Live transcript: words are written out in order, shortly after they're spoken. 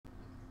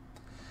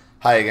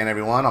Hi again,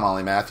 everyone. I'm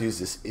Ollie Matthews.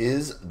 This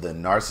is the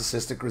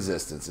Narcissistic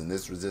Resistance, and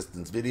this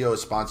resistance video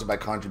is sponsored by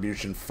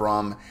contribution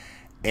from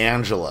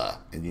Angela,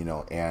 and you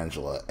know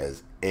Angela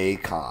as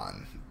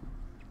Akon.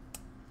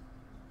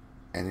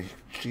 And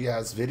she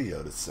has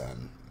video to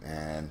send,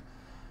 and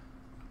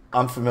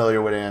I'm familiar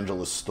with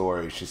Angela's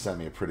story. She sent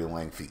me a pretty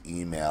lengthy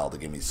email to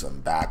give me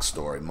some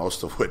backstory,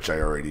 most of which I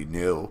already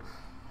knew.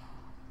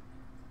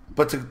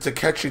 But to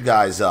catch you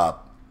guys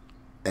up,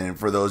 and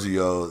for those of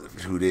you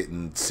who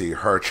didn't see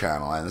her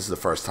channel, and this is the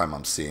first time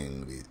I'm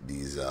seeing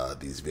these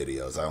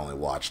videos. I only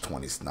watched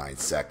 29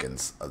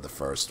 seconds of the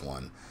first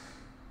one,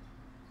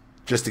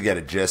 just to get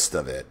a gist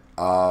of it.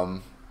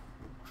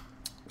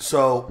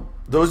 So,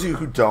 those of you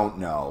who don't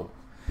know,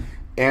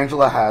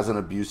 Angela has an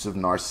abusive,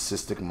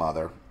 narcissistic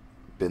mother.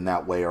 Been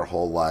that way her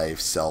whole life,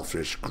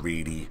 selfish,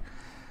 greedy.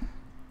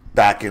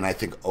 Back in, I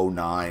think,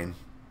 2009,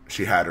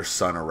 she had her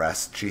son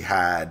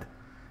arrested.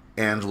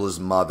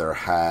 Angela's mother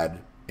had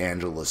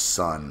Angela's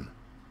son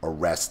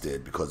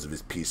arrested because of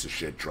his piece of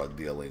shit drug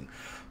dealing.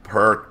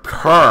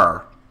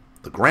 The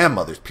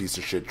grandmother's piece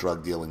of shit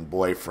drug dealing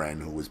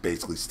boyfriend, who was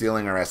basically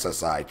stealing her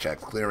SSI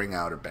checks, clearing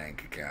out her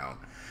bank account,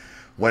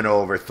 went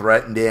over,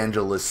 threatened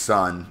Angela's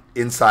son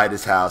inside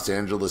his house.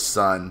 Angela's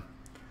son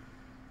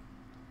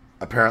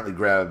apparently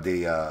grabbed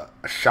a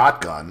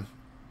shotgun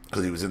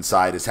because he was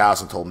inside his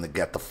house and told him to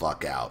get the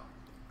fuck out.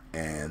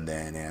 And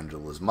then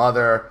Angela's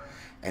mother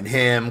and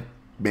him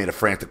made a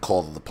frantic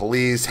call to the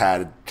police,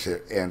 had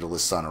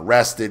Angela's son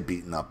arrested,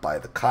 beaten up by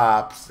the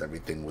cops.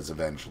 Everything was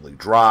eventually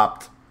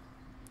dropped.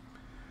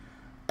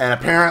 And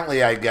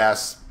apparently, I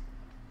guess,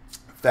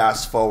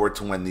 fast forward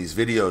to when these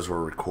videos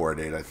were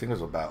recorded, I think it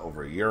was about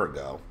over a year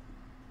ago,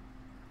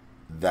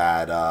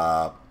 that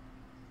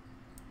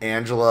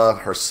Angela,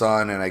 her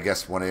son, and I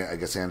guess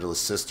Angela's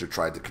sister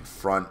tried to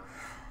confront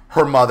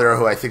her mother,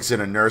 who I think is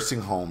in a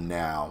nursing home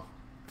now,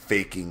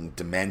 faking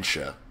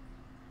dementia,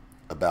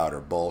 about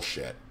her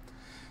bullshit.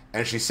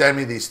 And she sent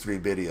me these 3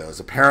 videos.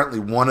 Apparently,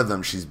 one of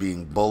them she's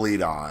being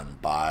bullied on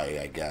by,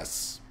 I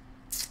guess,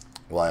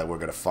 well, we're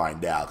going to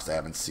find out because I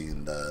haven't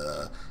seen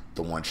the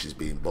one she's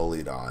being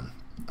bullied on.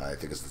 I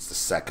think it's the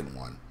second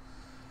one.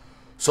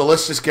 So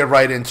let's just get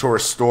right into her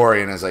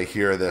story. And as I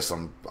hear this,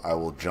 I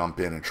will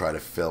jump in and try to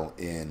fill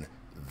in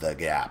the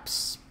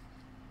gaps.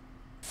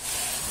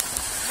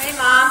 Hey,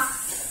 Mom.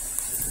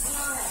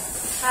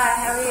 Hi,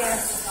 how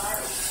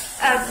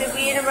are you? Did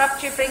we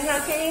interrupt your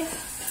bingo game?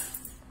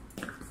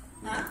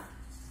 Huh?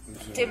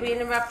 Did we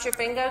interrupt your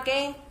bingo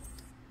game?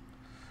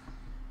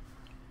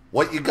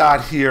 What you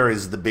got here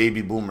is the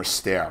baby boomer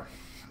stare.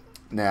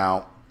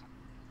 Now,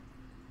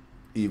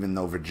 even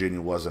though Virginia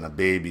wasn't a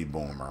baby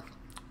boomer,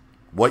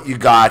 what you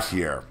got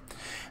here,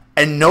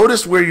 and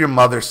notice where your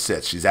mother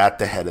sits. She's at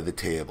the head of the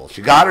table.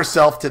 She got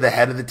herself to the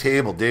head of the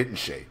table, didn't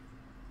she?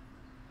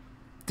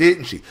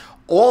 Didn't she?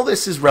 All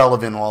this is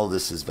relevant. All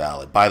this is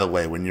valid. By the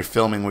way, when you're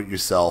filming with your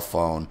cell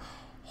phone,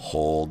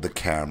 hold the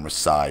camera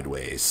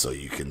sideways so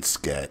you can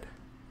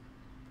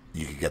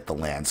get the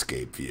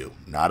landscape view.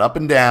 Not up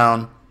and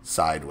down,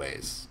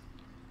 sideways.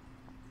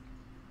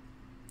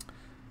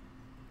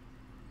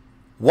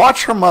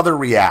 Watch her mother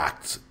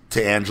react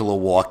to Angela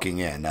walking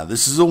in. Now,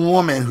 this is a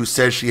woman who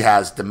says she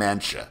has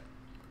dementia.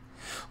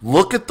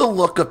 Look at the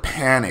look of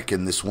panic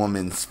in this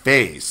woman's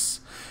face,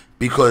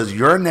 because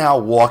you're now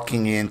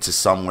walking into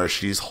somewhere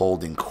she's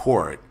holding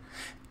court.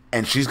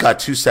 And she's got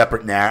 2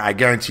 separate I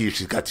guarantee you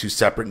she's got 2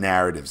 separate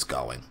narratives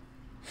going.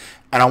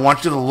 And I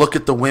want you to look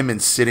at the women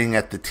sitting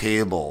at the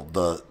table,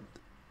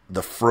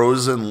 the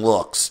frozen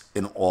looks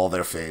in all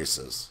their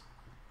faces.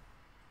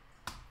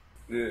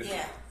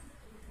 Yeah.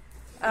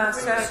 Oh,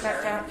 sorry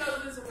about that.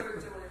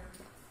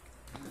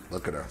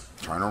 Look at her.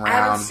 Turn around. I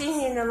haven't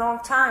seen you in a long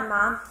time,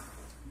 Mom.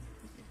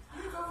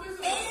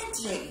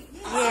 Angie.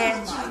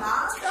 Yeah.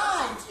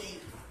 Angie.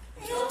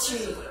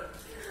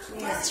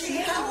 Angie,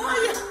 how are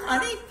you,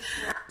 honey?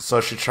 So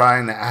she's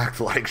trying to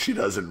act like she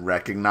doesn't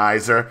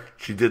recognize her.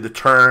 She did the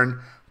turn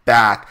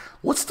back.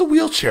 What's the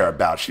wheelchair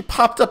about? She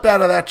popped up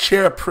out of that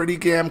chair pretty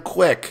damn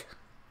quick.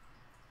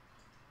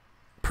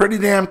 Pretty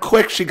damn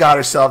quick she got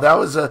herself.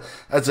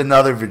 That's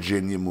another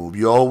Virginia move.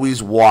 You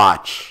always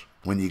watch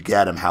when you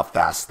get them how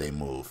fast they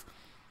move.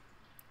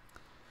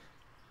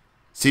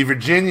 See,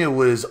 Virginia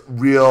was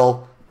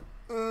real,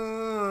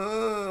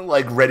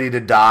 like ready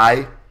to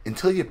die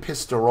until you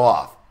pissed her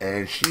off.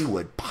 And she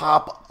would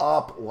pop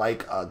up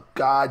like a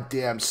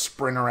goddamn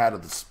sprinter out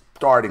of the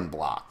starting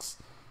blocks.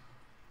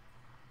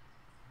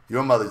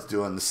 Your mother's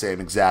doing the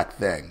same exact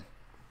thing.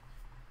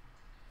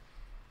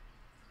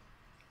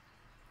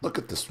 Look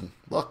at this one.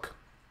 Look.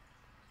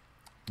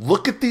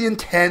 Look at the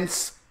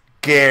intense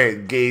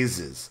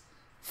gazes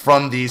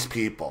from these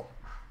people.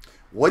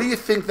 What do you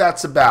think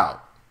that's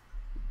about?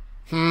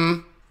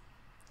 Your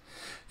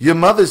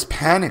mother's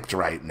panicked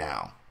right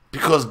now.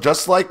 Because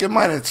just like in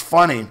mine, it's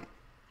funny.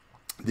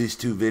 These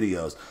 2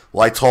 videos.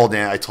 Well, I told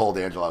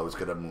Angela I was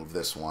going to move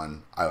this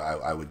one.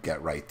 I would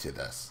get right to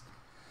this.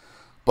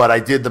 But I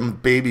did the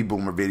baby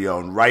boomer video,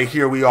 and right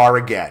here we are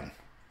again.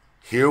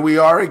 Here we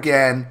are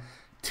again,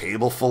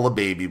 table full of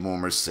baby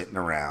boomers sitting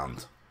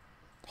around,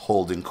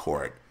 holding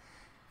court.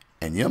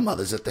 And your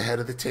mother's at the head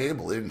of the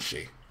table, isn't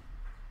she?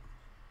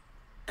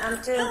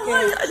 I'm doing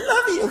good. I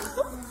love you.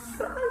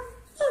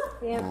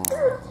 Yeah.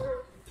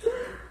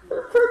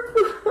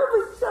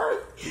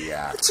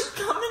 Yeah. But you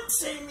come and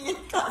see me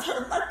and God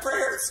heard my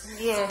prayers.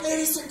 Yeah.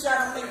 Ladies and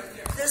gentlemen,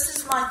 this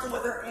is my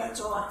daughter,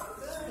 Angela.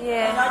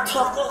 Yeah. And I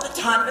talk all the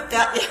time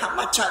about you, how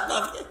much I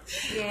love you.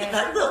 Yeah. And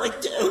I really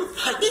do.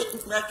 I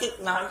didn't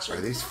recognize you.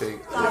 Are these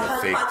fake God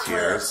heard fake my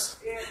tears?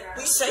 prayers.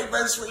 We say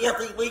rosary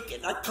every week,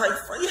 and I pray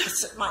for you. I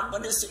said, I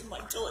want to see my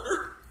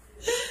daughter.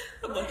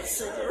 I want to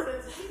see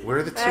her. Where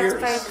are the That's tears?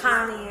 very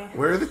kind of you.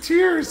 Where are the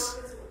tears?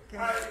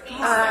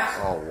 Oh,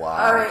 All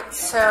wow. right,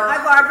 so Hi,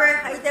 Barbara.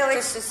 How you doing?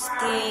 this is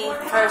the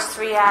first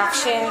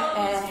reaction,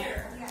 and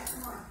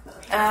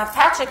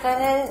Patrick, I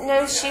didn't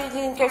know she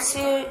didn't go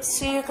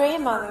see your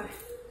grandmother.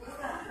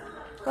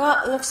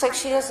 Well, it looks like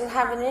she doesn't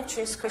have an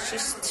interest because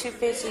she's too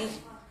busy.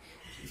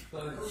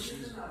 Well, I'm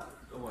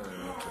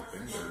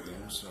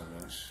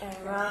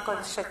going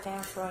to shut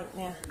down for right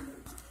now.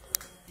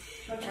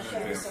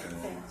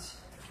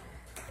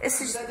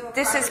 This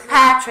is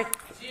Patrick.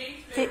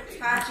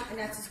 Patrick, and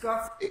that's his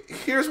girlfriend.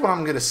 Here's what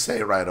I'm going to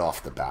say right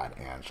off the bat,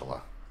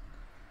 Angela.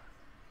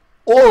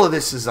 All of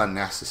this is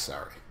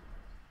unnecessary.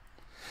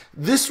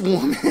 This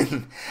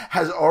woman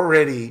has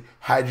already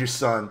had your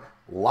son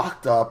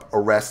locked up,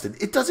 arrested.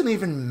 It doesn't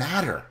even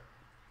matter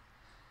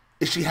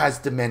if she has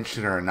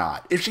dementia or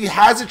not. If she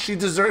has it, she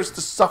deserves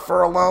to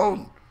suffer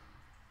alone.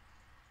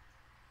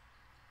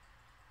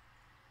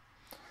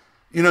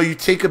 You know, you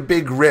take a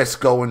big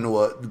risk going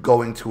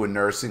to a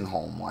nursing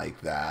home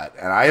like that.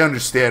 And I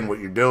understand what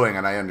you're doing,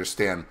 and I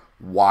understand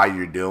why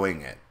you're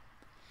doing it.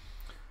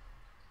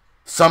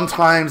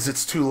 Sometimes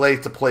it's too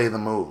late to play the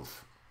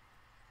move.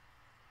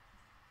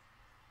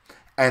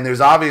 And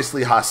there's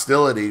obviously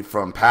hostility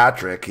from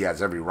Patrick. He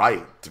has every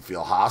right to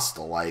feel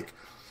hostile. Like,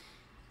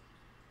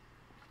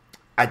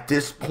 at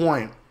this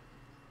point,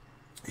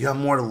 you have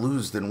more to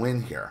lose than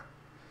win here.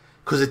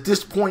 Because at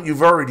this point,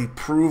 you've already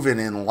proven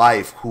in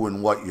life who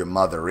and what your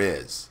mother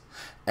is.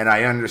 And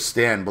I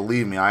understand,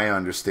 believe me, I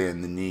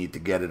understand the need to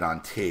get it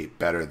on tape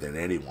better than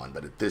anyone.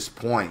 But at this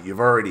point, you've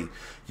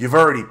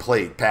already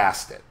played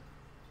past it.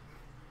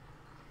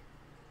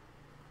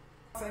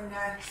 And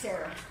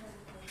Sarah.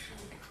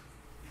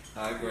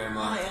 Hi,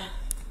 Grandma. Hiya.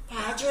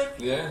 Patrick?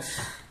 Yes.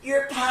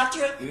 You're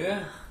Patrick?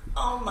 Yeah.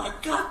 Oh my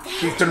God,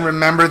 She Patrick. can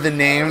remember the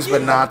names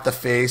but not the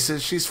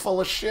faces. She's full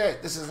of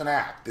shit. This is an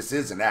act. This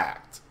is an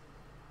act.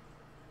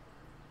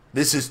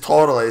 This is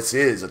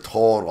a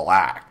total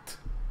act.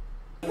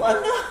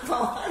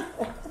 Wonderful.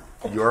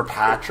 You're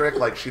Patrick,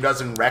 like she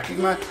doesn't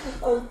recognize.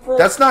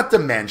 That's not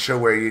dementia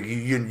where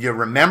you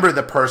remember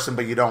the person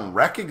but you don't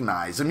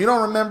recognize him. You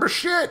don't remember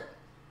shit.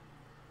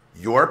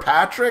 You're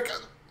Patrick?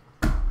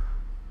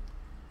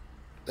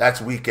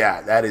 That's weak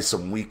ass. That is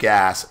some weak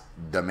ass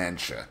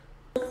dementia.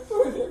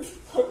 Oh,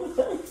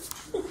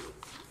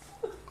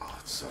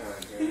 it's so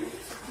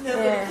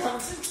Nobody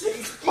comes and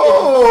sees you.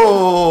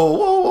 Oh,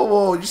 whoa, whoa,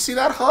 whoa. You see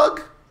that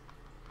hug?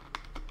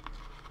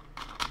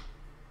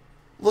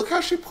 Look how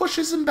she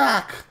pushes him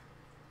back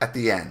at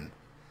the end.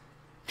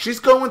 She's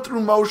going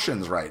through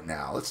motions right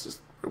now. Let's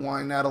just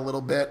rewind that a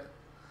little bit.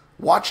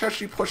 Watch how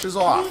she pushes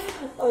off.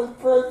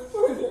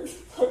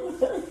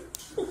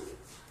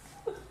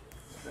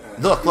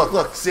 Look, look,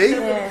 look. See?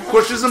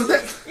 Pushes him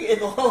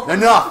down.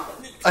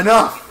 Enough.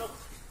 Enough.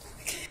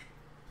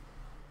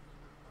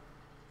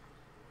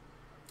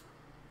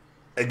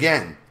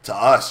 Again, to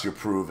us, you're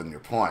proving your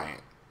point.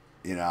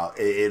 You know,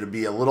 it'd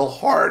be a little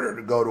harder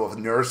to go to a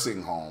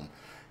nursing home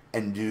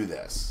and do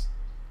this.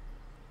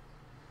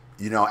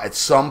 You know, at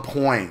some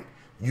point,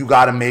 you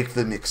got to make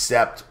them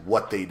accept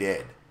what they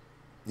did.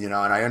 You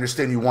know, and I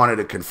understand you wanted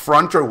to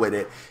confront her with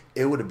it.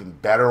 It would have been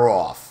better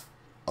off,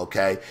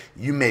 okay?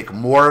 You make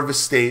more of a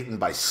statement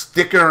by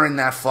sticking her in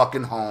that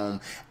fucking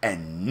home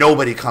and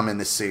nobody coming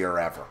to see her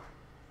ever.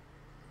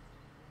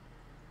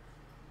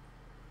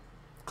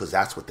 Because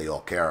that's what they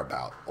all care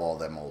about, all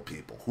them old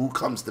people. Who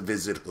comes to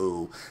visit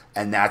who,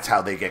 and that's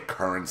how they get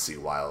currency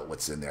while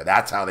what's in there.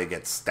 That's how they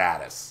get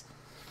status.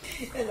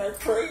 And I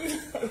prayed.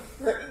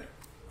 Pray.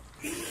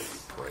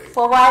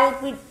 Well, why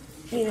did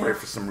we, Pray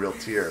for some real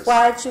tears.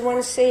 why did you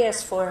want to see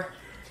us for?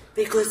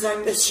 Because I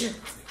miss you.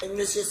 I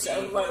miss you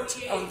so much.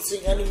 I don't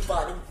see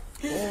anybody.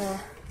 Yeah.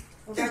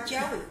 What about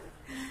Joey?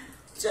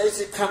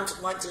 Josie comes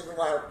once in a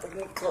while, bring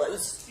me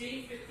close.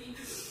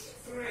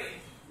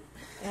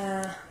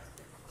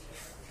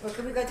 Well,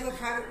 can we go to a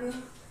private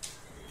room?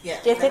 Yeah.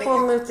 Do you think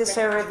we'll move this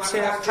over to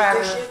a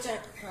private room?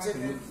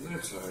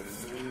 That's all right.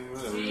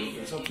 Whatever.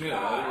 It's up to you. I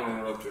don't want to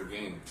interrupt your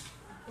game.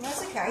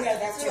 That's okay. Yeah,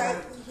 that's all right.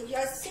 right. You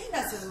haven't seen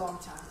us in a long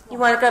time. You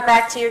want to go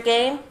back to your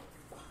game?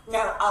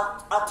 No,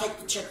 I'll take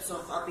the chips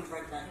off. I'll be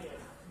right back.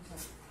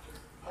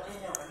 I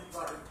didn't know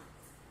anybody.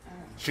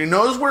 She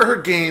knows where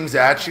her game's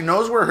at. She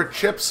knows where her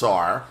chips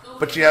are,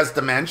 but she has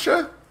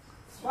dementia?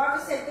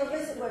 Barbara said go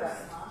visit with us,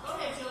 Mom.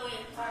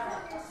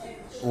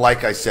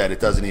 Like I said, it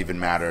doesn't even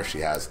matter if she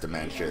has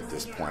dementia at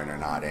this point or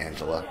not,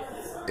 Angela.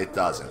 It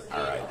doesn't.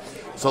 All right.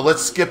 So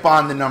let's skip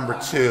on to number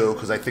 2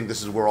 because I think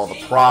this is where all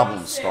the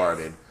problems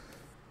started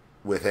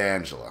with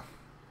Angela.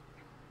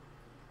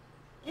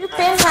 You've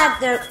been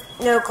had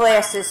no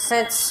glasses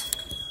since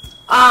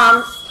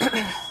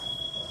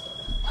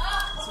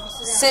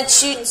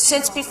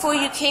since before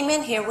you came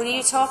in here. What are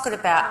you talking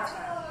about?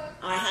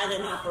 I had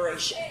an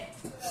operation.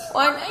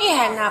 Well, you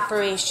had an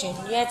operation.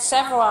 You had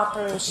several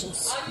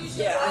operations.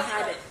 Yeah, I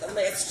had it the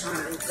last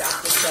time, and the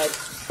doctor said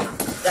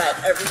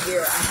that every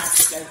year I have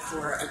to go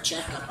for a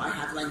checkup. I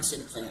have lens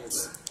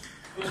implants.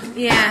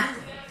 Yeah.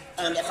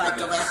 And if I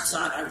go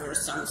outside, I wear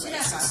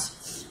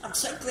sunglasses. I'm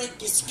so glad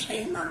this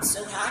came. I'm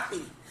so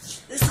happy.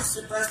 This is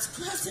the best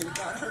present.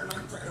 God heard my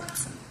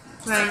prayers.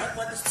 Right. I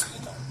want to see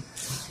them.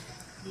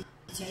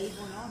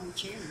 Table on the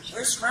chairs.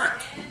 Where's Frank?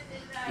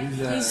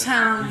 He's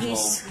home.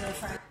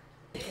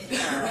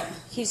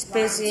 He's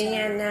busy,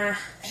 and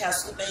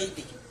How's the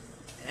baby?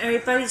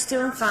 everybody's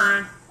doing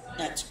fine.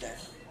 That's good.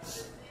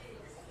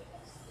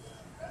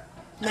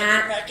 I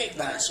Matt, didn't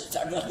recognize it.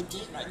 I really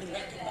didn't. I didn't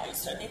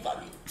recognize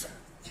anybody.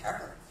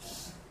 Her.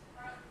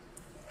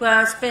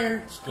 well, it's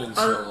been so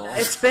long.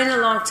 it's been a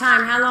long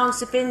time. How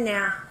long's it been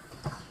now?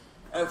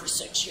 Over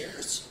 6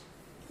 years.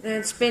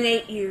 It's been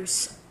 8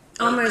 years.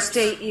 Almost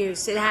 8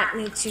 years. It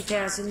happened in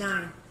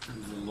 2009.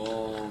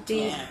 Long. Do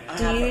you, Yeah, I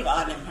do have you, a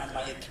rod in my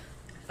leg.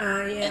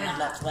 And the yeah,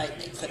 left leg,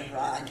 they put a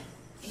rod.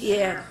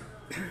 yeah.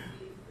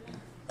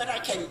 But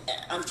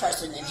I'm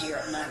president here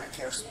at Manor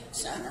Care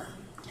Center.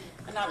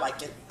 And I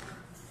like it.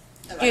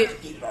 I like Good. the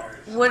people.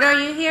 What are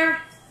you here?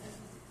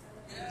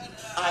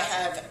 I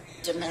have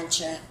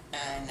dementia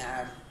and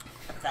a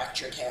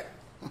fractured hip.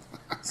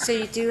 So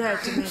you do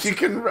have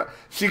dementia.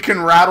 She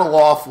can rattle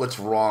off what's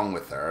wrong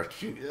with her.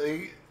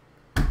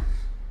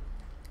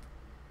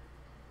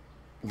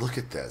 Look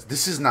at this.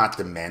 This is not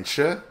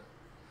dementia.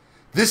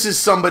 This is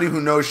somebody who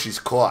knows she's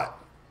caught.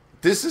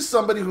 This is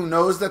somebody who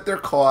knows that they're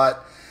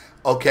caught.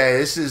 Okay,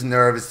 this is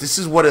nervous. This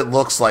is what it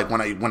looks like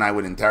when I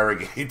would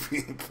interrogate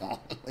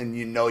people, and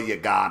you know you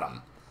got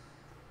them.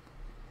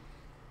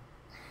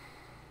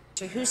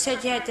 Who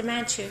said you had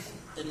dementia?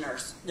 The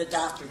nurse, the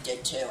doctor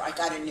did too. I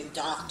got a new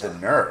doctor. The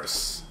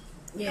nurse.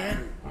 Yeah.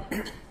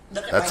 Look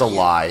at That's my a hand.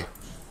 lie.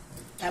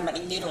 How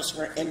many needles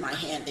were in my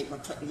hand? They were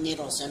putting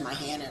needles in my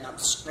hand, and I'm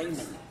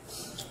screaming.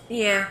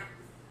 Yeah.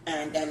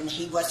 And then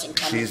he wasn't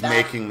coming She's back.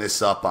 making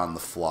this up on the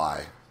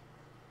fly.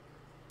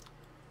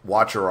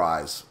 Watch her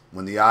eyes.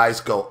 When the eyes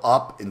go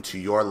up and to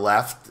your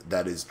left,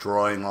 that is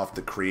drawing off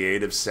the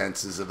creative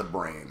senses of the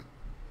brain.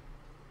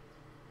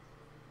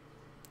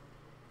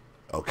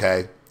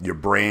 Okay? Your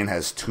brain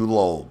has 2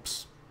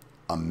 lobes.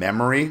 A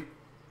memory,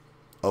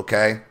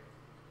 okay,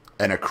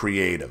 and a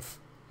creative.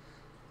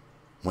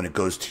 When it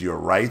goes to your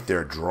right,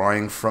 they're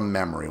drawing from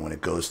memory. When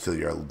it goes to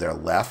their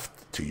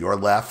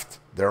left,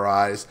 their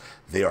eyes,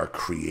 they are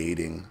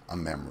creating a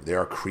memory. They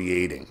are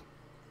creating,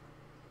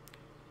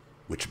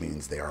 which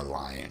means they are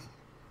lying.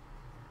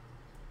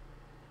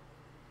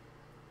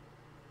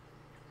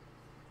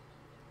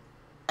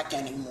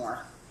 Anymore.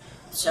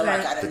 So Right.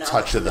 I got The another,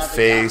 touch of the another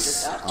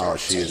face. doctor Oh,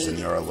 she is a to-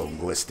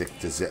 neuro-linguistic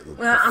disaster.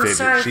 Well, I'm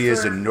sorry She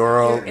is for a your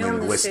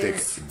neuro-linguistic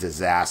illnesses.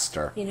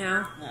 disaster. You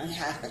know? It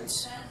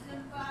happens.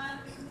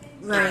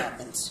 It Right.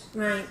 happens.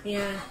 Right,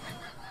 yeah.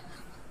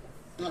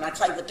 When I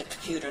played with the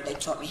computer, they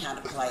taught me how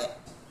to play it.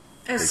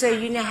 Oh, so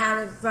you know how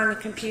to run a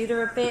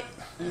computer a bit?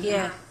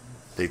 Yeah.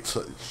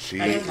 She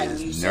I can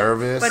is use it.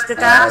 nervous But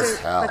the as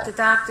hell.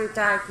 doctor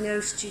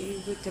diagnosed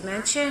you with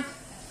dementia.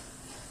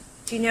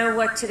 Do you know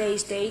what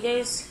today's date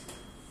is?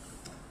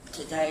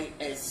 Today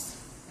is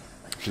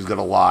She's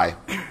gonna lie.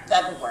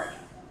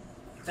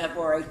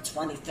 February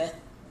 25th.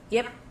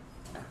 Yep.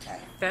 Okay.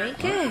 Very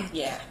good.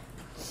 Yeah.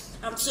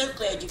 I'm so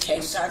glad you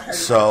came. God heard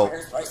So- my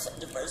prayers by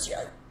the first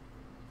year.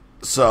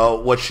 So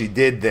what she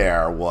did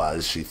there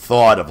was she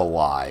thought of a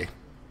lie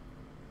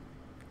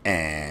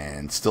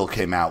and still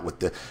came out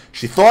with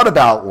she thought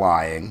about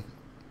lying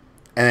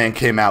and then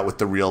came out with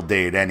the real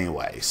date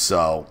anyway.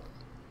 So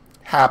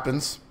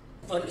happens.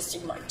 I want to see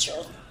my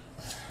children.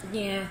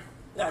 Yeah.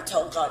 And I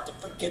told God to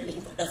forgive me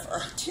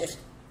whatever I did.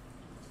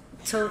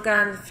 Told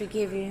God to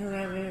forgive you,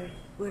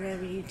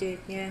 whatever you did.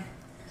 Yeah.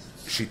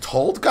 She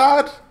told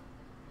God? You're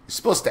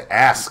supposed to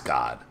ask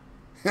God.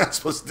 You're not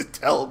supposed to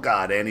tell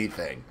God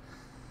anything.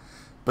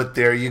 But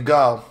there you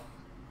go.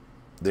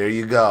 There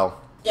you go.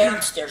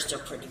 Downstairs, they're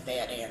pretty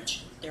bad,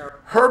 Ange. They're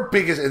Her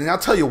biggest, and I'll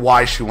tell you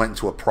why she went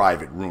into a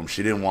private room.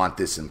 She didn't want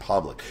this in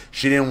public.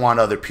 She didn't want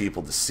other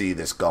people to see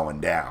this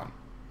going down.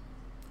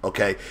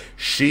 Okay?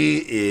 She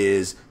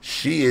is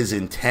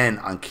intent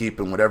on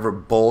keeping whatever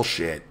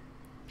bullshit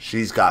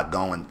she's got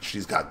going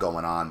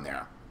on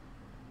there.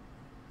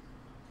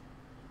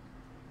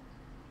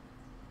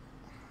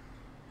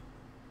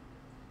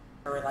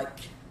 like,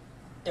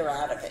 they're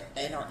out of it.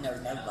 They don't know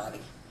nobody.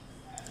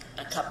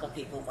 A couple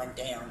people went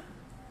down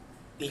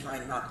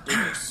behind locked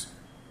doors.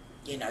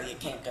 You know, you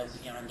can't go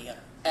beyond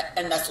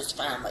and that's his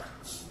family.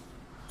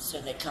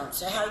 So they come and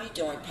say, how you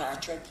doing,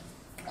 Patrick?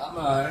 I'm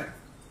alright.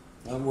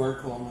 I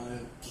work all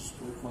night. Just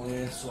work my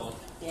ass off.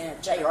 Yeah,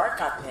 JR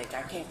got big.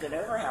 I can't get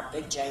over how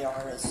big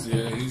JR is.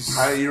 Yeah, he's...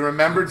 You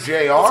remember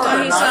JR?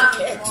 Oh, he's Not on-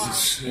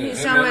 kids.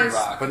 He's him and almost-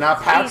 Rock. But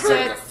not Patrick?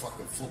 He's, Like a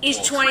fucking football He's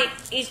team. 20.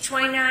 He's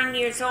 29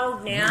 years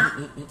old now,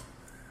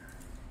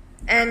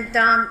 and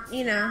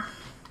you know.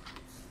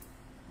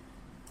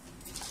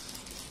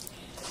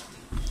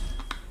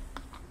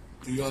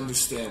 Do you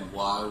understand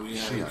why we She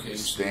haven't came to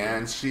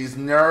understands. She's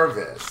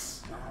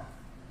nervous.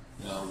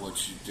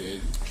 what you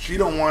did? She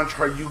don't want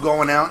you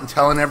going out and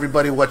telling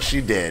everybody what she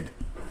did.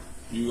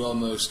 You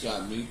almost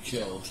got me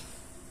killed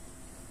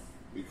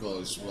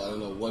because I don't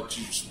know what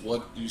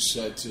you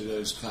said to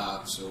those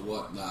cops or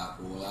whatnot.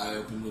 But when I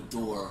opened the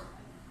door,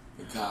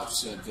 the cops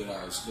said that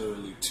I was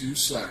literally 2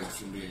 seconds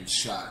from being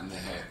shot in the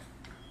head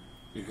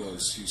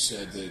because he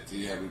said that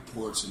he had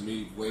reports of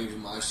me waving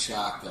my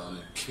shotgun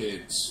at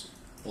kids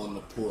on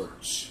the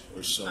porch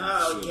or something.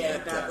 Oh, yeah,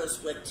 that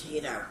was with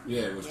Tito.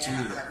 Yeah, with Tito.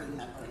 I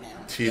remember now.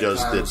 Tito's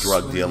I the was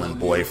drug swinging dealing on you,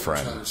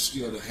 boyfriend. trying to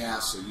steal the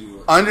house that you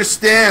were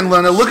Understand,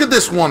 Lena. Look at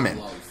this woman.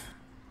 life.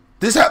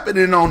 This happened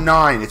in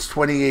 '09. It's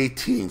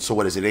 2018. So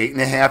what is it,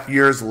 8.5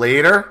 years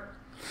later?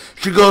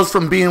 She goes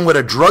from being with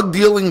a drug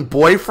dealing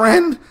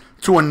boyfriend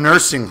to a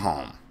nursing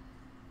home.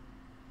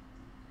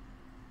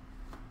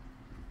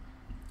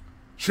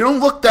 She don't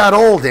look that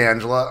old,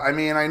 Angela. I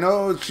mean, I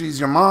know she's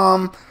your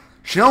mom.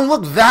 She don't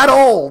look that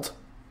old.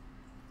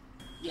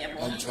 Yeah,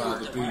 well, I'm he trying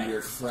moved to be away.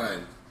 your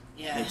friend,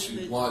 Yeah, which he he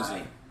moved wasn't.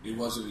 away. He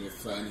wasn't your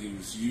friend. He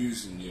was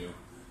using you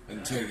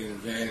and taking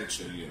advantage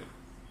of you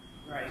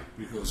Right.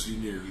 because he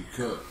knew he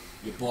could.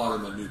 You bought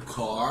him a new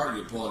car.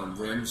 You bought him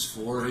rims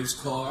for his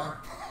car.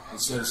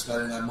 Instead of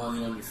spending that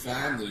money on your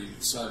family, you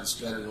decided to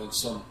spend it on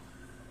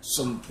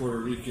some Puerto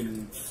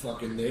Rican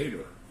fucking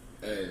neighbor.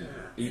 And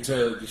he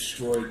totally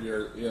destroyed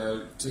your,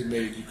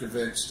 made you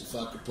convinced to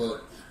fucking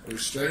put a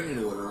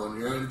restraining order on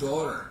your own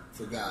daughter,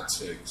 for God's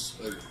sakes.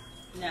 Like,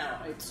 No,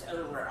 it's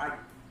over.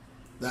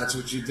 that's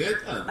what you did,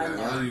 I know.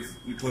 huh?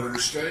 You put a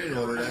restraining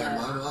order to have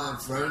my mom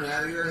thrown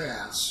out of your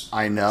house.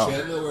 I know. She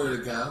had nowhere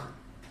to go.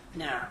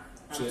 No,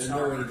 She I'm had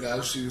nowhere sorry. to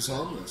go. She was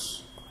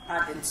homeless.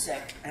 I've been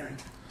sick,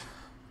 and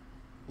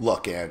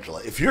Look,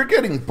 Angela, if you're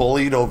getting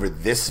bullied over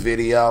this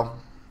video,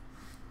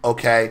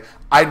 okay,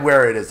 I'd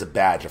wear it as a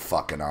badge of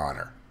fucking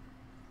honor.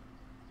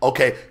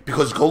 Okay,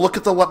 because go look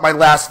at my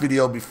last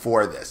video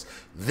before this.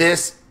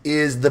 This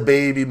is the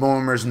baby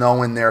boomers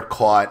knowing they're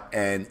caught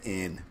and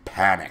in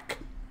panic.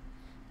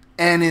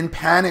 And in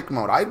panic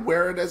mode. I'd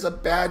wear it as a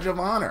badge of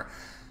honor.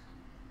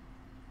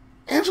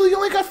 Angela, you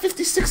only got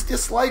 56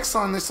 dislikes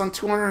on this on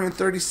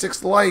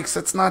 236 likes.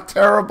 That's not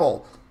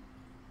terrible.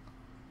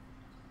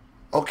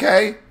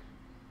 Okay?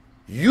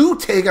 You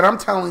take it. I'm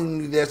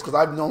telling you this because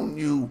I've known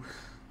you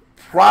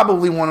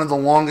probably one of the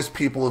longest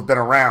people who've been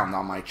around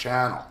on my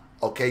channel.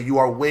 Okay? You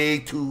are way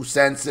too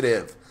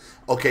sensitive.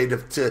 Okay?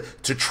 To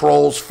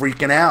trolls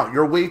freaking out.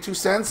 You're way too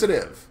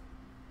sensitive.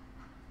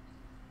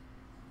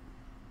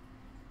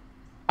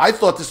 I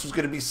thought this was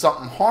going to be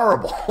something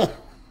horrible.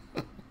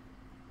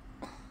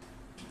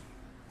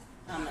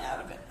 I'm out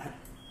of it.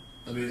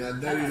 I mean, I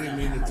know you didn't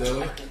mean to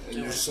do it, and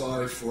you're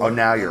sorry for it. Oh,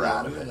 now I you're love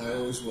out of you, it. And I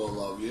always will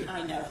love you.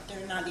 I know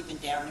they're not even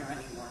down there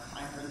anymore.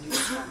 I heard news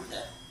from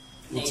the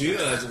Well,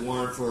 Tito has a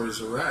warrant for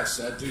his arrest.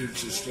 That dude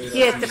just straight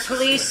Yeah, up. the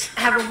police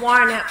have a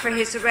warrant out for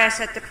his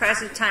arrest at the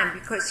present time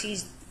because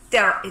he's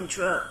dealt in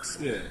drugs.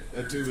 Yeah,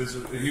 that dude was.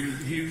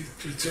 He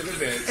took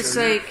advantage It's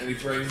of you, like- and he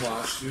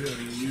brainwashed you,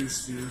 and he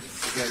used you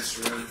against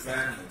your own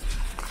family.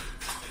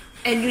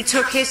 And you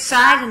took his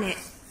side in it.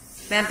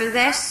 Remember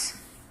this?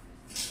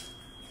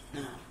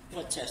 No,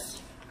 what's this?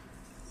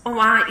 Well,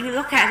 why don't you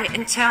look at it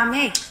and tell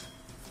me?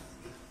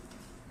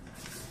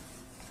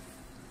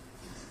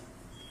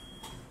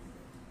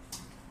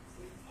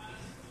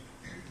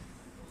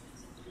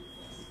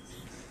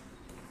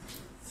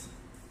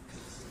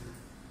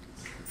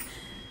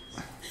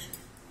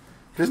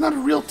 There's not a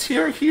real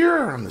tear here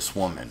on this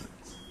woman.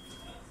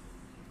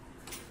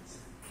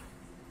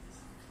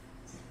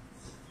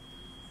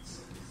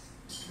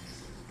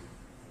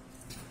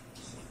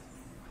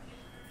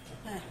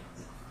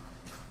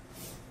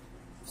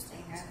 Stay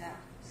right up.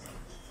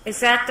 Is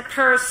that the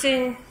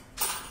person?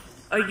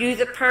 Are you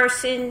the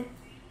person?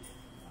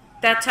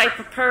 That type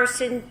of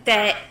person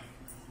that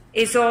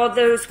is all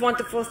those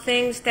wonderful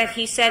things that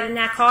he said in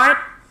that card?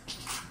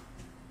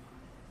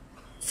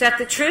 Is that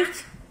the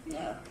truth?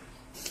 No.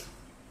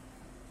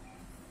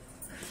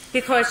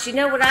 Because you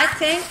know what I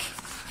think?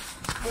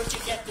 Where'd you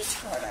get this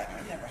card? I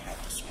never had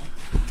this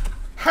one.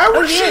 How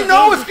would Oh, yeah, she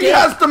know yeah, if he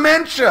yeah. has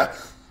dementia?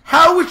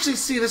 How would she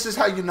see this is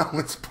how you know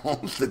it's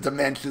bullshit?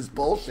 Dementia's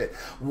bullshit.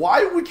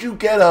 Why would you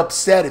get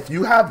upset if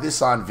you have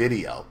this on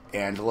video,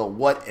 Angela,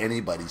 what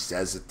anybody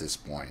says at this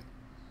point?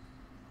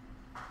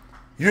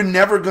 You're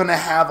never going to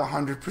have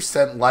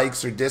 100%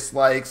 likes or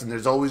dislikes, and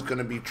there's always going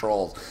to be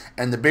trolls.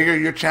 And the bigger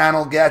your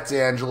channel gets,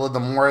 Angela, the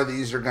more of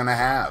these you're going to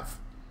have.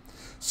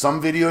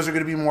 Some videos are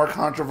going to be more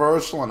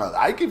controversial, and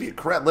I give you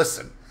credit.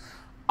 Listen,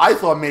 I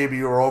thought maybe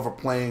you were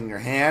overplaying your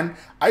hand.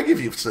 I give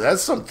you, so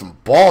that's some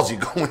balls you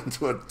go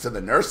into to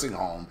the nursing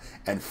home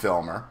and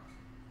film her.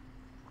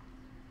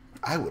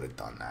 I would have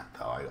done that,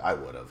 though. I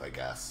would have, I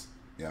guess.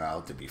 You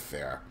know, to be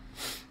fair.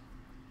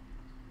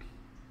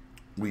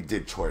 We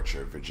did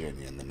torture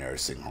Virginia in the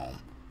nursing home.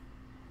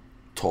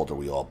 Told her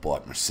we all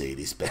bought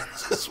Mercedes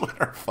Benzes with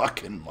her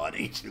fucking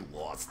money. She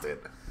lost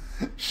it.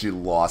 She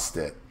lost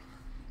it.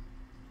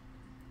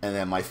 And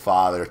then my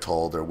father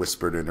told her,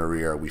 whispered in her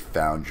ear, we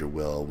found your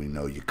will. We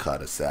know you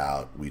cut us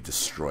out. We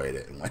destroyed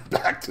it and went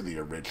back to the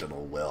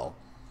original will.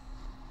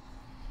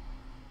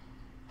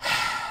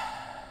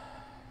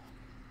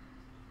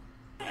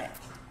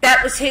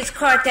 That was his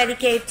card that he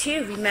gave to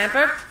you,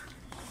 remember?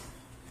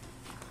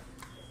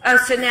 Oh,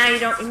 so now you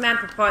don't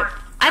remember, but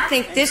I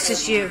think this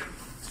is you.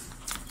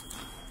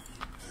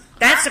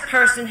 That's the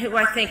person who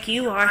I think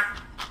you are.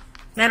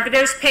 Remember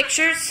those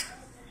pictures?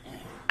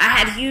 I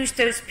had used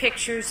those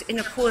pictures in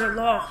a court of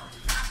law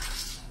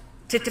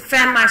to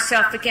defend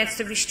myself against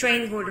the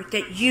restraining order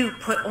that you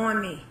put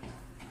on me.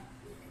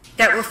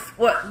 That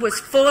was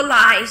full of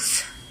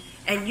lies,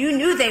 and you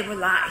knew they were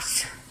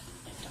lies.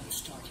 Don't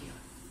start here.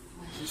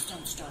 Please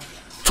don't start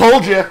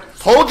here.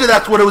 Told you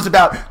that's what it was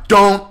about.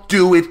 Don't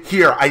do it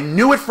here. I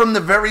knew it from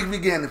the very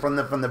beginning, from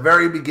the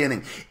very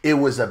beginning. It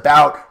was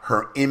about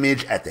her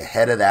image at the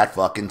head of that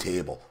fucking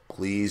table.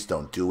 Please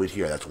don't do it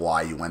here. That's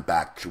why you went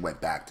back. She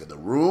went back to the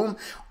room.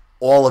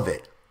 All of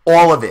it.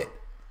 All of it.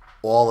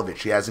 All of it.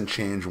 She hasn't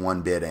changed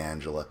one bit,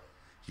 Angela.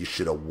 You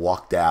should have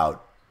walked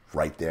out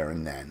right there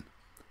and then.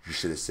 You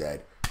should have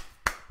said,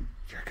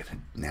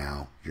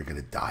 you're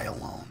gonna die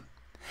alone.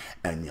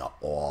 And you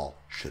all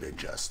should have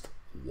just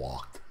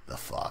walked the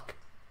fuck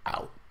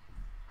out.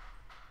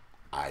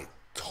 I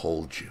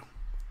told you.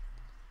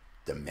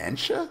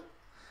 Dementia?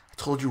 I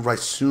told you right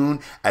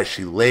soon as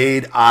she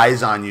laid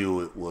eyes on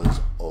you, it was,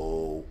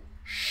 oh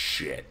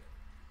shit.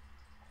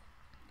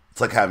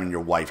 It's like having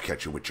your wife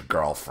catch you with your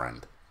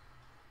girlfriend.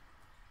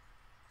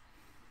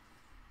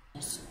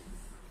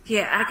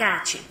 Yeah, I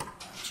got you.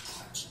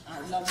 I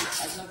love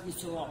you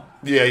so long.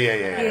 Yeah.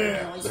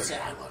 I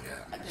love you.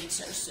 I've been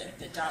so sick,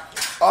 the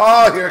doctor.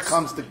 Oh, here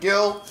comes the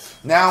guilt.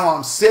 Now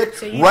I'm sick.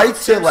 So right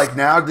to, like,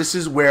 now this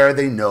is where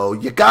they know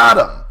you got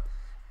them.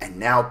 And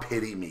now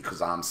pity me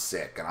because I'm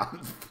sick. And I'm,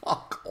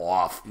 fuck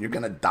off. You're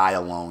going to die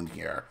alone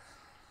here.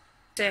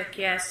 Sick,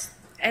 yes.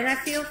 And I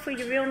feel for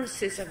your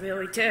illnesses, I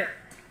really do.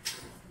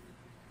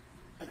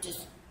 I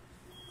just,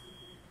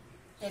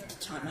 at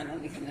the time, I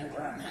don't even know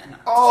where I'm at.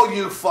 Oh,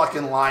 you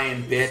fucking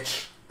lying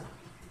bitch.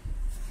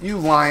 You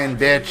lying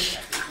bitch.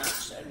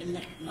 I didn't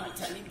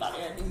recognize anybody.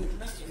 I didn't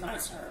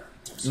recognize her.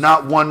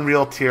 Not one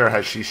real tear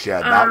has she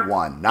shed. Not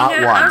one. Not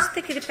one. I was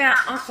thinking about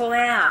Uncle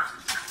Al.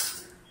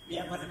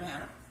 Yeah, what about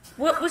him?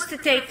 What was the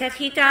date that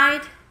he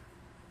died?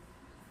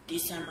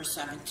 December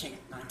 17th,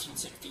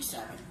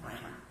 1967. Right.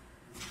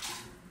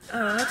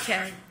 Oh,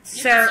 okay. You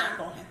So,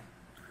 resemble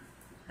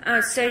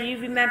him. so you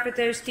remember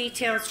those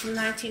details from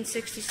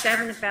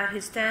 1967 about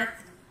his death?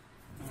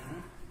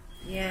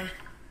 Mm-hmm. Yeah.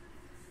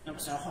 It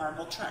was a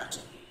horrible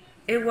tragedy.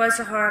 It was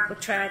a horrible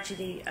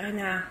tragedy. I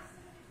know.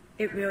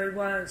 It really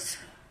was.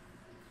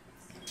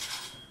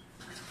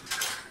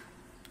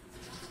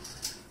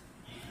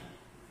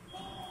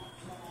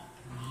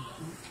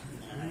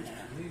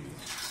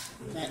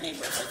 That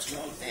neighborhood's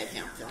really bad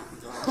now.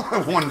 I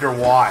wonder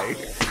why.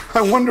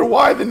 I wonder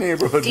why the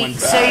neighborhood went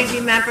So bad. you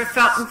remember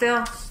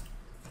Feltonville?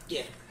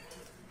 Yeah.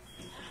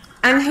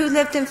 And who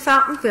lived in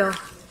Feltonville?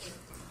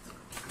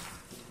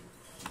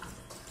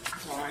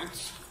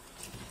 Florence.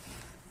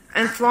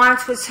 And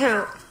Florence was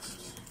who?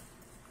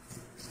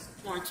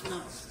 Florence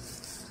Miller.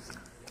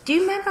 Do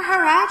you remember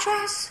her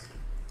address?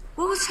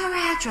 What was her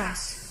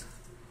address?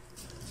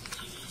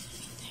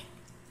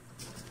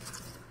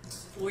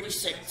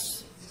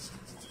 46.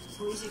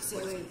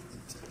 4608.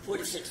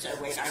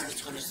 4608. I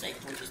was going to say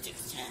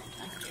 4610.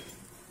 Thank you.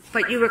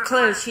 But you were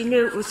close. You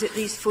knew it was at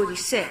least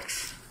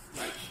 46.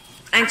 Right.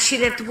 And she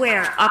lived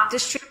where? Up the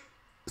street?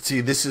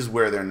 See, this is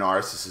where their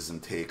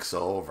narcissism takes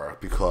over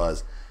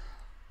because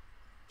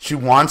she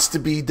wants to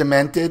be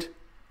demented,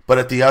 but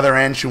at the other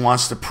end, she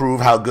wants to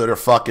prove how good her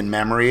fucking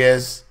memory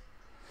is.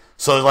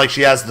 So, like,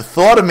 she has the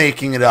thought of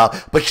making it up,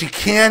 but she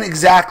can't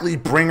exactly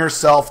bring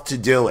herself to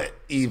do it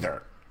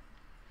either.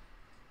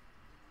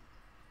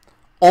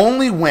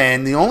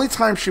 The only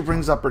time she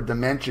brings up her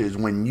dementia is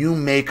when you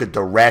make a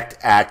direct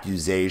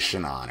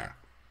accusation on her.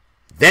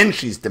 Then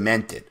she's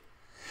demented.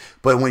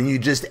 But when you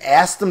just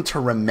ask them to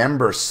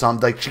remember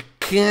something, like she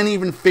can't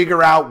even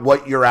figure out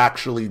what you're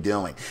actually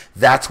doing.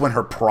 That's when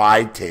her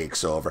pride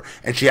takes over.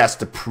 And she has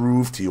to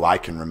prove to you, I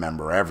can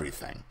remember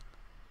everything.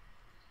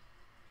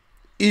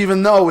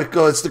 Even though it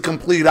goes the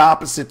complete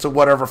opposite to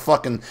whatever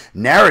fucking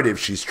narrative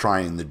she's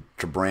trying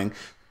to bring.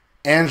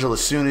 Angela,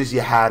 as soon as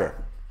you had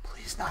her,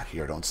 please not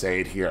here, don't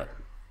say it here.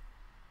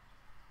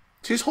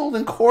 She's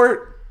holding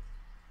court.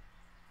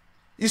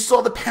 You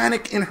saw the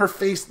panic in her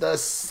face the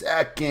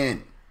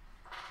second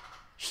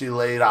she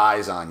laid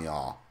eyes on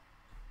y'all.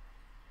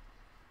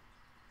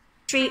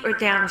 Street or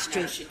down the No,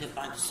 street? she lived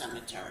by the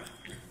cemetery.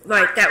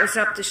 Right, that was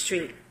up the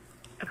street.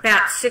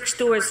 About 6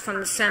 doors from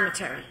the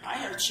cemetery. I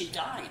heard she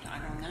died. I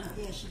don't know.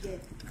 Yeah, she did.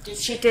 Did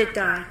She did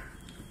die.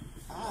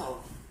 Oh.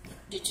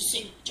 Did you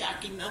see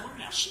Jackie Miller?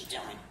 How's she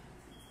doing?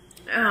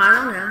 Oh, I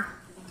don't know.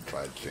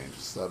 Try to change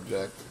the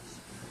subject.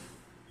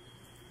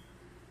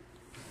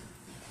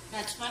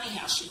 That's funny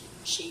how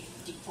she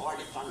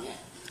departed from it.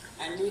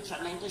 And Ruth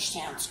from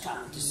Englishtown's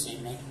coming to see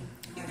me.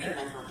 You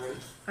remember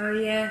Ruth? Oh,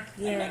 yeah,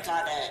 And yeah. they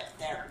got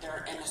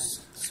they're in a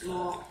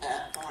small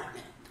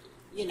apartment,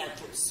 you know,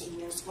 for the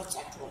seniors. What's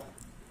that called?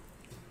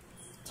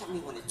 Tell me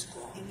what it's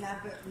called. In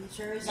Lambert, New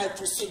Jersey? No,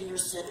 for senior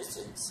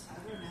citizens. I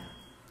don't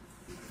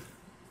know.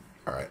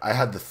 All right, I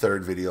had the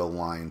third video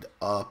lined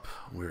up.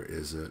 Where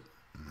is it?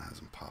 It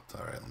hasn't popped.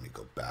 All right, let me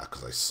go back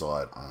because I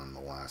saw it on the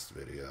last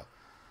video.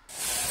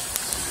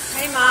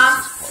 Hey,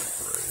 Mom. Part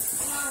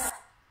 3.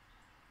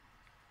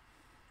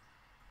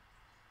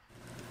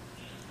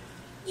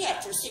 Yeah,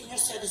 for senior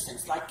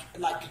citizens, like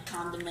a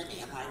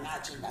condominium. I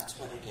imagine that's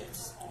what it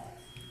is.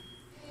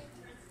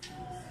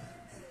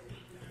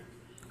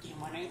 Do you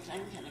want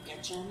anything? Can I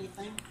get you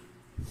anything?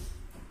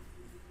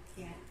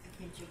 Yeah, I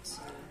can't drink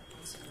soda.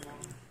 It's wrong.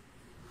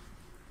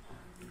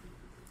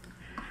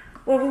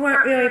 Well, we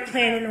weren't really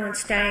planning on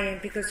staying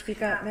because we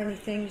got many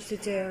things to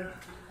do.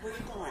 Where you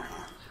going,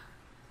 hon?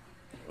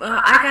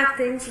 Well, I got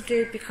things to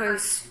do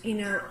because, you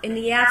know, in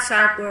the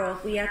outside world,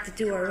 we have to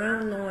do our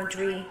own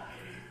laundry.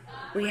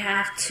 We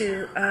have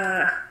to,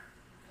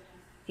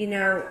 you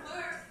know,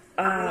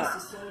 Erase the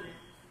soda.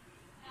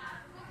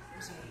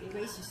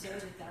 Erase the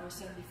soda,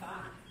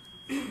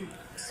 $1.75.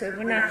 so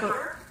we're not going,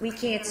 we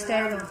can't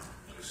stay long.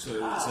 So the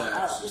Oh,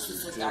 tax this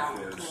is is a dollar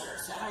ridiculous. quarter.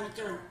 So how you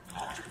doing,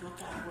 Patrick? What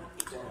kind of work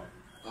you doing?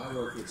 I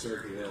work at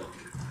Turkey Hill.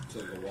 It's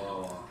like a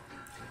Wawa.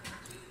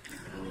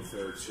 I'm the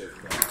third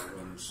shift guy. I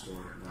run the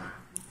store at night.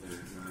 Late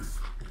at night.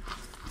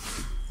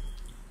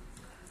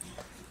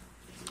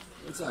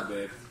 It's not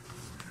bad.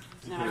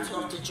 Now I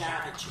talked to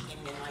Janet. She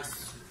gave me a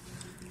nice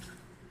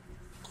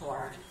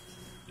card.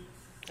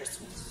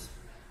 Christmas.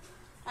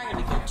 I'm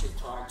gonna get 2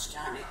 cards,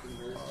 Janet and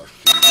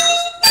Ruth. Sent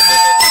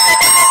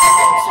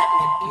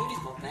me a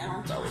beautiful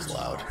Valentine's That was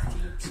loud. card.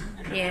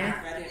 And Yeah.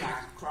 I read it. I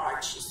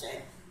cried. She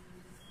said,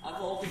 "Of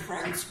all the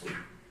friends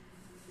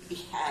we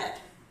had,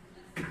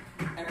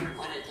 every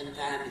one of them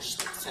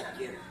vanished except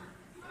you."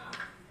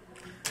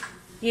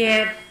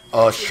 Yeah,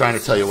 Oh, she's trying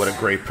to tell you what a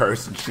great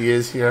person she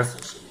is here. So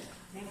she did.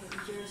 Lambert,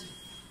 New Jersey.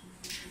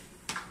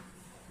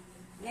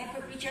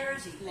 Lambert, New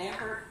Jersey.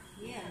 Lambert.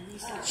 Yeah, we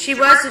saw, she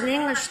was in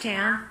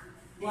Englishtown.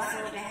 we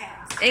saw the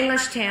house.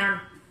 Englishtown.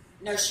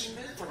 No, she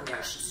moved from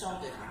there. She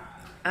sold it.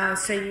 Oh,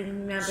 so you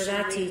remember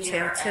that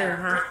detail too,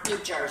 huh? Brick,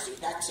 New Jersey.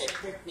 That's it.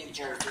 Brick, New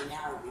Jersey.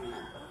 Now I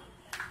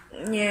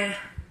remember. Yeah.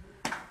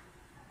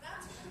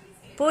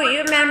 Boy,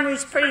 your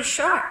memory's pretty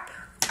sharp.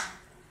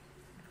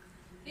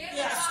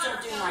 Yeah, I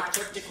still do my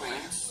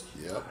cryptograms.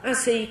 Yep. Oh,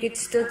 so you could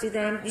still do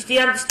them. You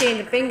understand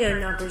the bingo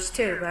numbers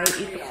too, right?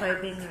 You could play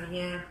bingo,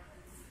 yeah.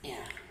 Yeah.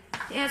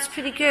 Yeah, it's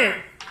pretty good.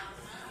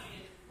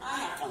 I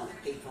have fun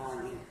with people. I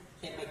mean,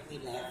 they make me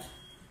laugh.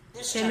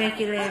 This They make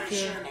you gentleman, laugh, what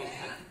is yeah. your name?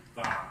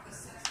 Bob,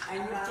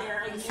 And you're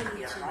fairly new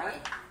here,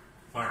 right?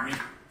 pardon me?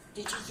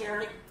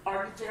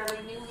 Are you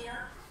fairly new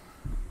here?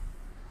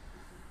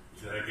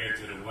 Did I get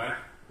to the what?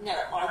 No,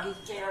 are you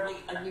fairly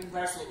a new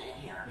resident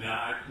here?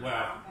 No,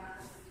 well,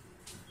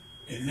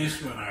 in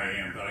this one I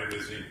am, but I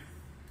was in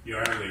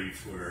Yardley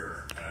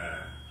for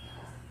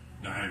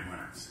 9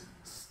 months.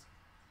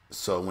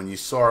 So when you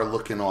saw her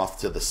looking off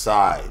to the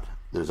side,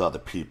 there's other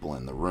people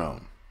in the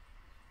room.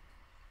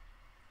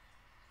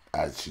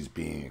 As she's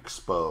being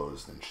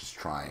exposed and she's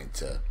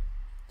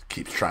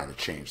keeps trying to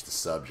change the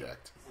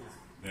subject.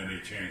 Then they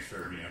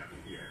transferred me up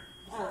to here.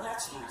 Oh,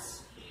 that's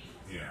nice.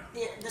 Yeah.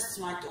 This is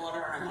my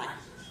daughter and my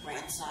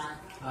grandson.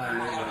 Hi, And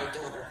my Linda. other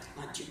daughter,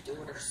 my 2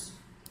 daughters.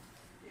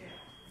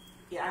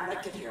 Yeah, I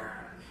like it here.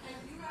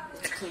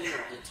 It's clean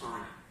all the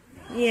time.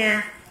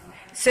 Yeah.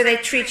 So they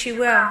treat you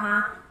well,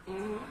 huh?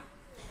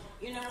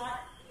 You know what?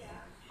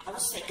 I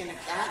was thinking of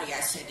Daddy. I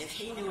said if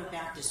he knew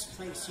about this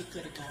place, he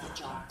could have got a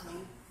job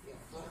clean.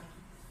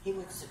 He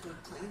was a good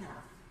cleaner.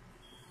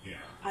 Yeah.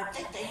 I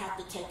think they have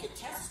to take a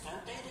test,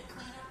 don't they, to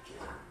clean up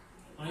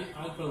here?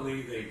 I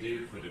believe they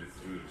do put him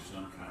through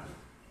some kind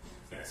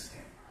of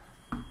testing.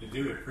 They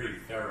do a pretty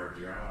thorough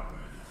job.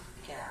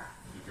 And Yeah.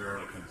 the girl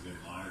that comes in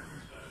line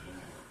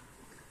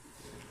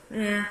does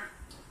it. Yeah.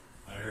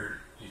 I heard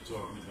you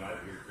talking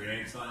about your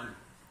grandson.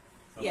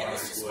 Yeah, Somebody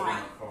this is put in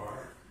mine. a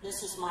car.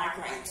 This is my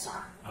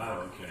grandson. Oh,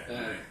 okay.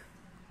 Hey.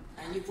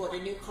 And you bought a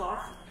new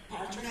car,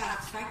 Patrick? No,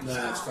 it's Frankie's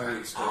No, it's car.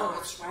 Frank's Oh, car.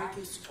 it's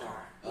Frankie's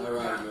car. I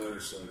ride a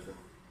motorcycle.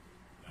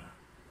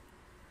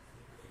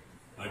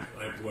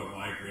 I bought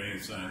my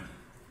grandson.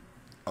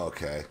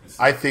 Okay.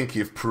 I think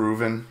you've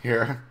proven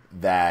here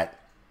that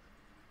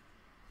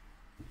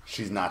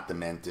she's not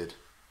demented.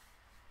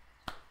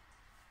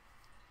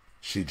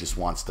 She just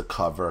wants to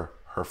cover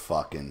her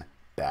fucking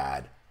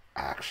bad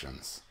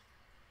actions.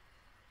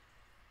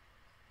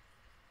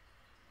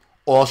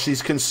 All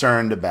she's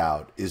concerned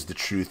about is the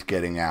truth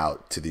getting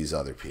out to these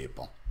other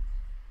people.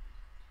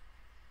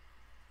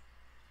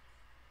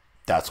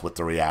 That's what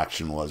the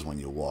reaction was when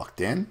you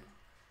walked in.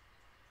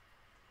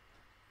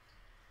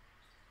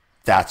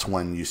 That's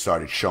when you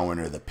started showing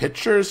her the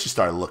pictures. She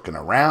started looking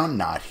around.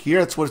 Not here.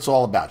 That's what it's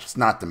all about. She's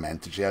not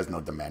demented. She has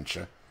no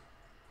dementia.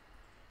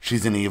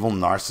 She's an evil,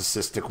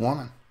 narcissistic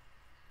woman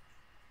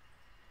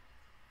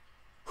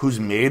who's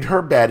made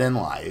her bed in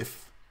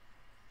life.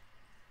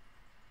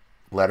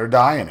 Let her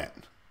die in it.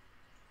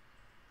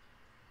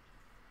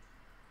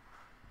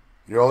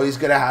 You're always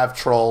going to have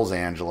trolls,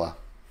 Angela.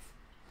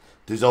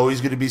 There's always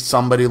going to be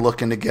somebody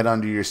looking to get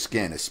under your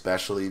skin,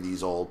 especially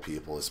these old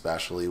people,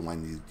 especially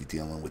when you're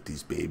dealing with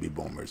these baby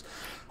boomers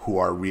who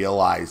are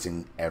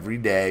realizing every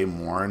day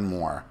more and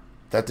more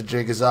that the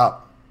jig is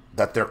up,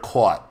 that they're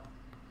caught,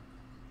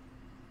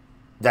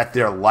 that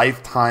their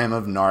lifetime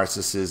of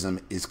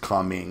narcissism is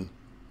coming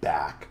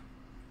back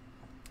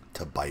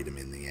to bite them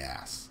in the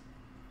ass.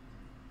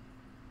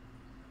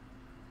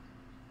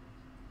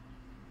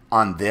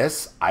 On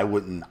this, I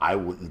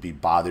wouldn't be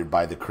bothered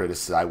by the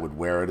criticism. I would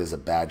wear it as a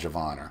badge of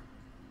honor.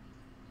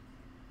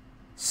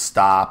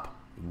 Stop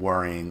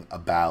worrying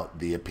about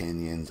the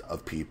opinions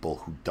of people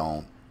who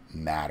don't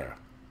matter.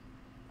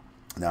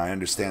 Now, I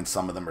understand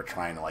some of them are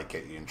trying to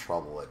get you in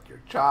trouble at your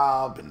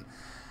job, and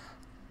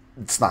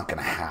it's not going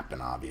to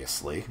happen,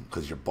 obviously,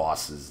 because your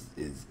boss is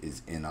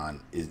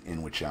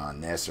in with you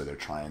on this, or they're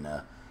trying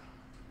to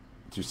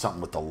do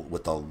something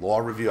with the law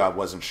review. I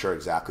wasn't sure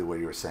exactly what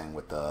you were saying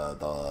with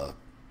the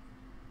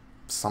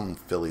some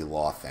Philly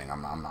law thing.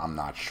 I'm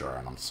not sure,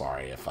 and I'm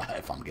sorry if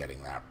I'm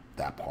getting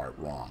that part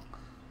wrong.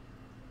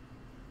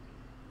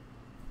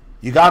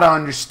 You got to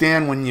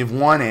understand when you've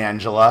won,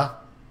 Angela.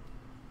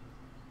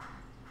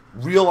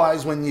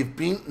 Realize when you've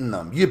beaten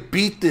them. You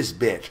beat this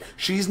bitch.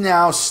 She's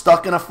now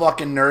stuck in a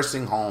fucking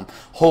nursing home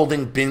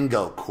holding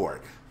bingo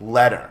court.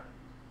 Let her.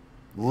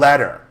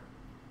 Let her.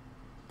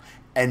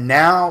 And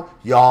now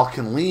y'all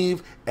can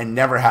leave and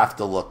never have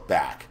to look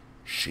back.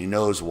 She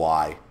knows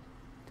why.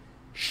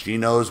 She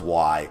knows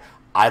why.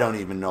 I don't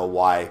even know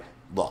why.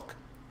 Look,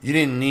 you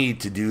didn't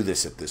need to do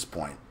this at this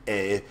point.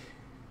 If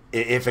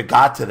it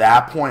got to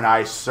that point,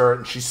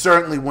 she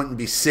certainly wouldn't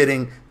be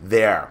sitting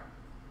there.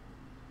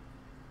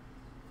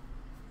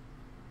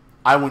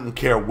 I wouldn't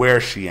care where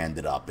she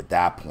ended up at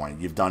that point.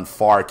 You've done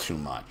far too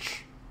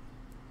much.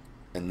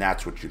 And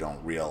that's what you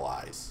don't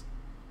realize.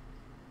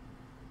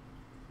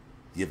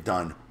 You've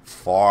done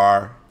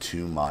far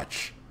too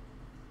much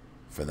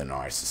for the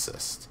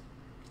narcissist.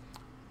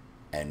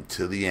 And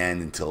to the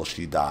end, until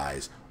she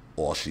dies,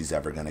 all she's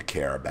ever going to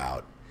care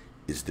about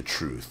is the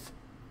truth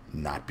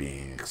not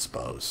being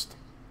exposed.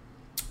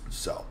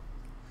 So,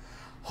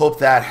 hope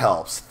that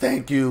helps.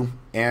 Thank you,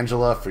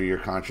 Angela, for your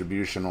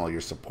contribution, all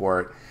your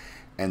support,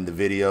 and the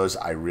videos.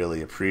 I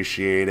really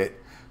appreciate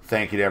it.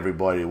 Thank you to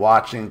everybody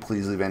watching.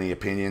 Please leave any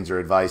opinions or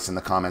advice in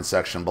the comment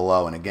section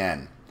below. And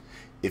again,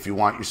 if you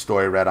want your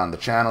story read on the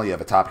channel, you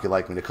have a topic you'd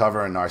like me to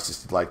cover, a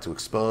narcissist you'd like to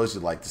expose,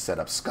 you'd like to set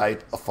up Skype,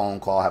 a phone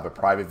call, have a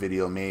private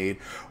video made,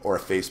 or a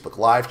Facebook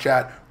live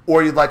chat,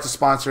 or you'd like to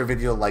sponsor a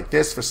video like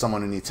this for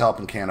someone who needs help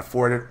and can't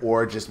afford it,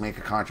 or just make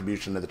a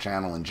contribution to the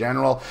channel in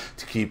general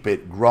to keep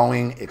it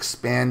growing,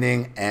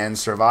 expanding, and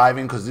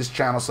surviving, because this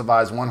channel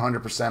survives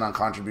 100% on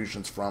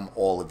contributions from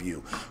all of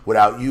you.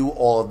 Without you,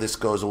 all of this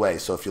goes away.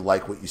 So if you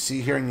like what you see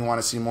here and you want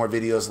to see more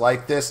videos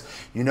like this,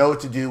 you know what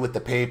to do with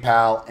the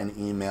PayPal and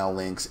email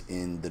links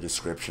in the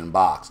description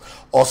box.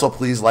 Also,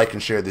 please like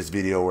and share this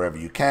video wherever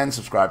you can.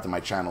 Subscribe to my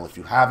channel if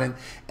you haven't,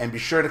 and be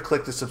sure to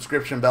click the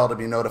subscription bell to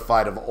be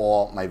notified of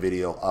all my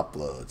video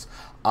uploads.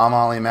 I'm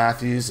Ollie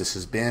Matthews. This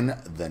has been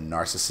the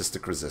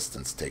Narcissistic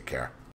Resistance. Take care.